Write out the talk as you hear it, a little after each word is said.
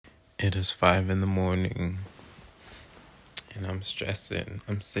It is 5 in the morning and I'm stressing.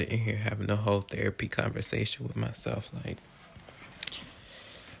 I'm sitting here having a whole therapy conversation with myself. Like,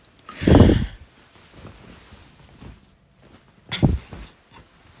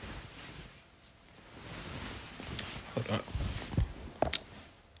 hold on.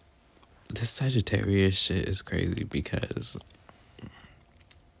 This Sagittarius shit is crazy because,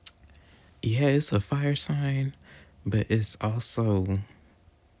 yeah, it's a fire sign, but it's also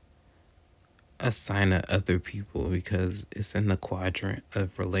a sign of other people because it's in the quadrant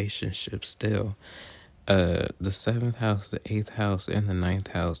of relationships still. The 7th house, the 8th house, and the 9th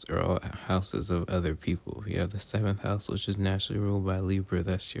house are all houses of other people. You have the 7th house, which is naturally ruled by Libra.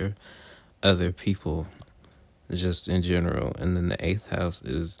 That's your other people, just in general. And then the 8th house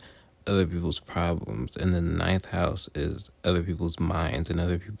is other people's problems. And then the 9th house is other people's minds and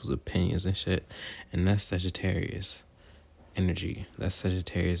other people's opinions and shit. And that's Sagittarius energy. That's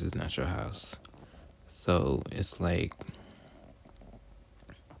Sagittarius is not your house. So it's like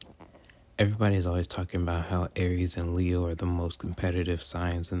everybody's always talking about how Aries and Leo are the most competitive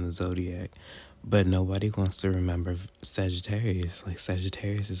signs in the zodiac, but nobody wants to remember Sagittarius. Like,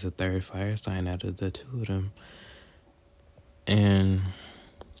 Sagittarius is the third fire sign out of the two of them. And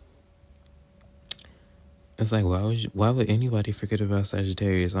it's like, why would anybody forget about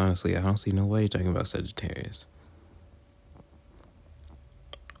Sagittarius? Honestly, I don't see nobody talking about Sagittarius.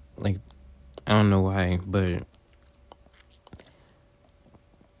 Like, I don't know why, but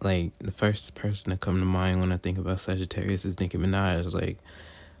like, the first person to come to mind when I think about Sagittarius is Nicki Minaj. Like,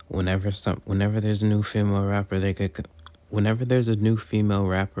 whenever there's a new female rapper, whenever there's a new female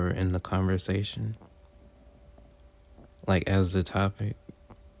rapper in the conversation, like, as the topic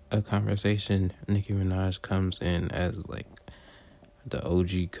of conversation, Nicki Minaj comes in as like the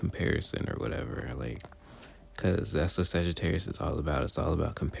OG comparison or whatever. Like, because that's what Sagittarius is all about. It's all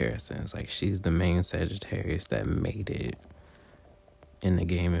about comparisons. Like, she's the main Sagittarius that made it in the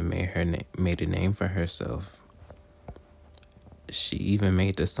game and made a name for herself. She even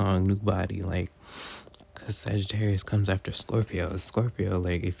made the song New Body, like, because Sagittarius comes after Scorpio. Scorpio,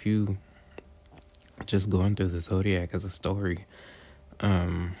 like, if you just going through the zodiac as a story,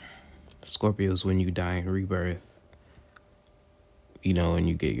 Scorpio is when you die in rebirth, you know, and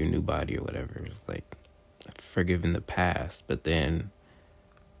you get your new body or whatever. It's like forgiving the past, but then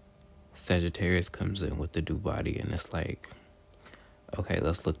Sagittarius comes in with the new body, and it's like, okay,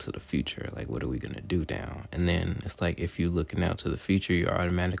 let's look to the future. Like, what are we going to do now? And then it's like, if you're looking out to the future, you're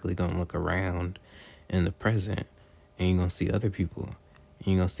automatically going to look around in the present, and you're going to see other people. And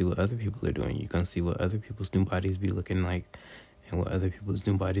you're going to see what other people are doing. You're going to see what other people's new bodies be looking like and what other people's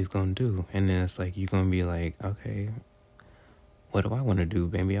new bodies going to do. And then it's like, you're going to be like, okay, what do I want to do?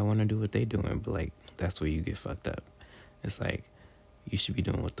 Maybe I want to do what they doing. But, like, that's where you get fucked up. It's like, you should be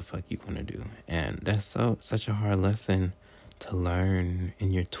doing what the fuck you want to do. And that's such a hard lesson to learn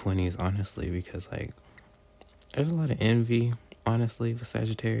in your 20s, honestly, because, like, there's a lot of envy, honestly, with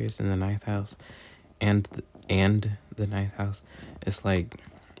Sagittarius in the 9th house and the 9th house. It's like,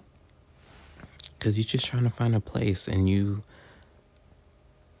 because you're just trying to find a place and you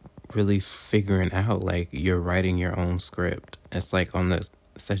really figuring out, like, you're writing your own script. It's like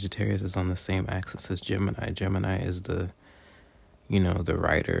Sagittarius is on the same axis as Gemini. Gemini is the, you know, the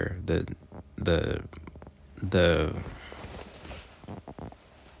writer, the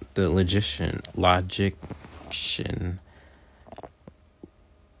logician,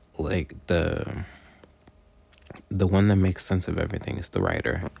 like the one that makes sense of everything is the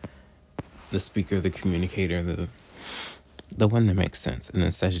writer, the speaker, the communicator, the one that makes sense. And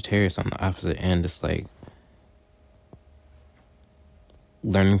then Sagittarius on the opposite end is like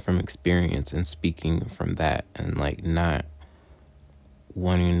learning from experience and speaking from that, and like not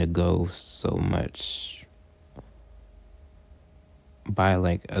wanting to go so much by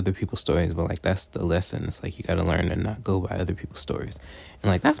like other people's stories, but like that's the lesson. It's like you got to learn to not go by other people's stories,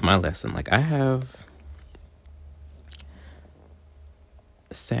 and like that's my lesson. Like, I have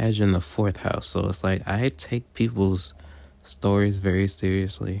Sag in the 4th house, so it's like I take people's stories very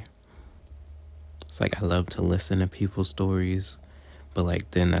seriously. It's like I love to listen to people's stories, but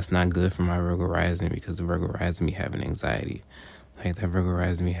like then that's not good for my Virgo rising, because the Virgo rising me having anxiety. Like, that Virgo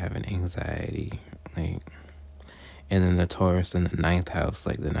rising me having anxiety, like. And then the Taurus in the 9th house,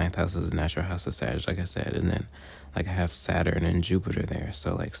 like the 9th house is a natural house of Sag, like I said. And then like I have Saturn and Jupiter there.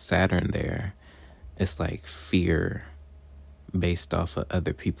 So like Saturn there, it's like fear based off of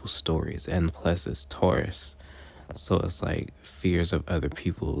other people's stories. And plus it's Taurus. So it's like fears of other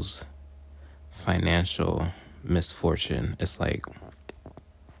people's financial misfortune. It's like,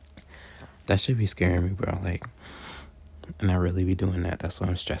 that should be scaring me, bro. Like, And I really be doing that. That's why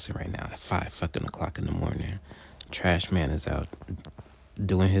I'm stressing right now. At 5 fucking o'clock in the morning, trash man is out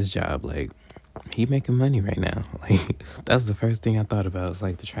doing his job. Like, he making money right now. Like, that's the first thing I thought about. It's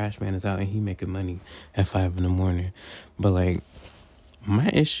like the trash man is out and he making money at 5 in the morning. But like, my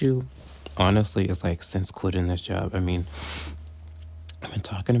issue, honestly, is like since quitting this job. I mean, I've been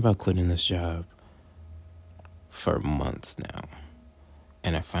talking about quitting this job for months now,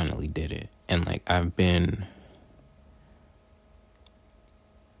 and I finally did it. And like, I've been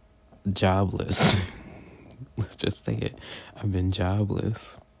jobless. Let's just say it. I've been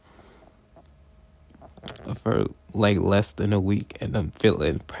jobless for like less than a week, and I'm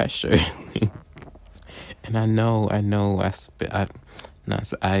feeling pressure. And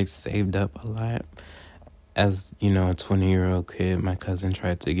I saved up a lot. As you know, a 20-year-old kid, my cousin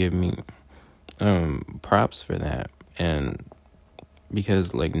tried to give me props for that, and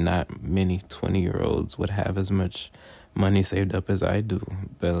because like not many 20-year-olds would have as much money saved up as I do.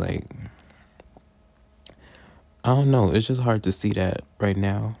 But like, I don't know, it's just hard to see that right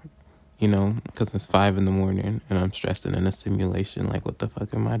now, you know, because it's 5 in the morning and I'm stressing in a simulation. Like, what the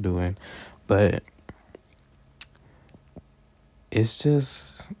fuck am I doing? But it's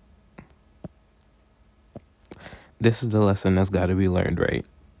just, this is the lesson that's got to be learned, right?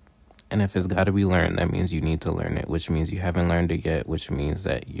 And if it's got to be learned, that means you need to learn it, which means you haven't learned it yet, which means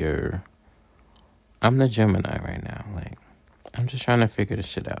that I'm the Gemini right now. Like, I'm just trying to figure this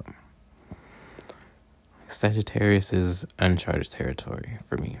shit out. Sagittarius is uncharted territory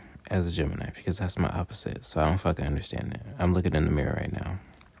for me as a Gemini because that's my opposite. So I don't fucking understand it. I'm looking in the mirror right now.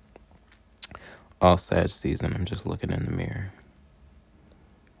 All Sag season, I'm just looking in the mirror.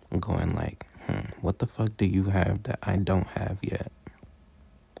 I'm going like, what the fuck do you have that I don't have yet?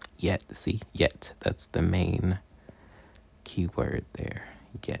 Yet, see? Yet. That's the main key word there.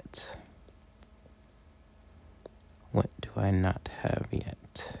 Yet. What do I not have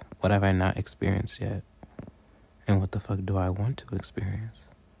yet? What have I not experienced yet? And what the fuck do I want to experience?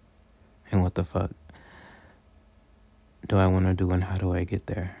 And what the fuck do I want to do, and how do I get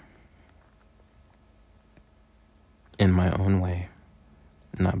there? In my own way.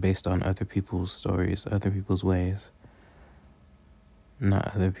 Not based on other people's stories, other people's ways.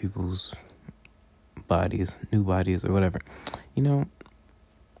 Not other people's bodies, new bodies, or whatever. You know,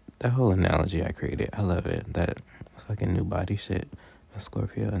 that whole analogy I created, I love it. That fucking new body shit. A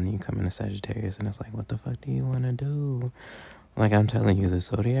Scorpio, and then you come into Sagittarius, and it's like, what the fuck do you want to do? Like, I'm telling you, the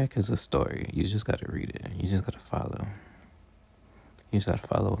Zodiac is a story. You just got to read it. You just got to follow. You just got to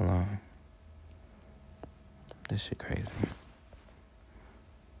follow along. This shit crazy.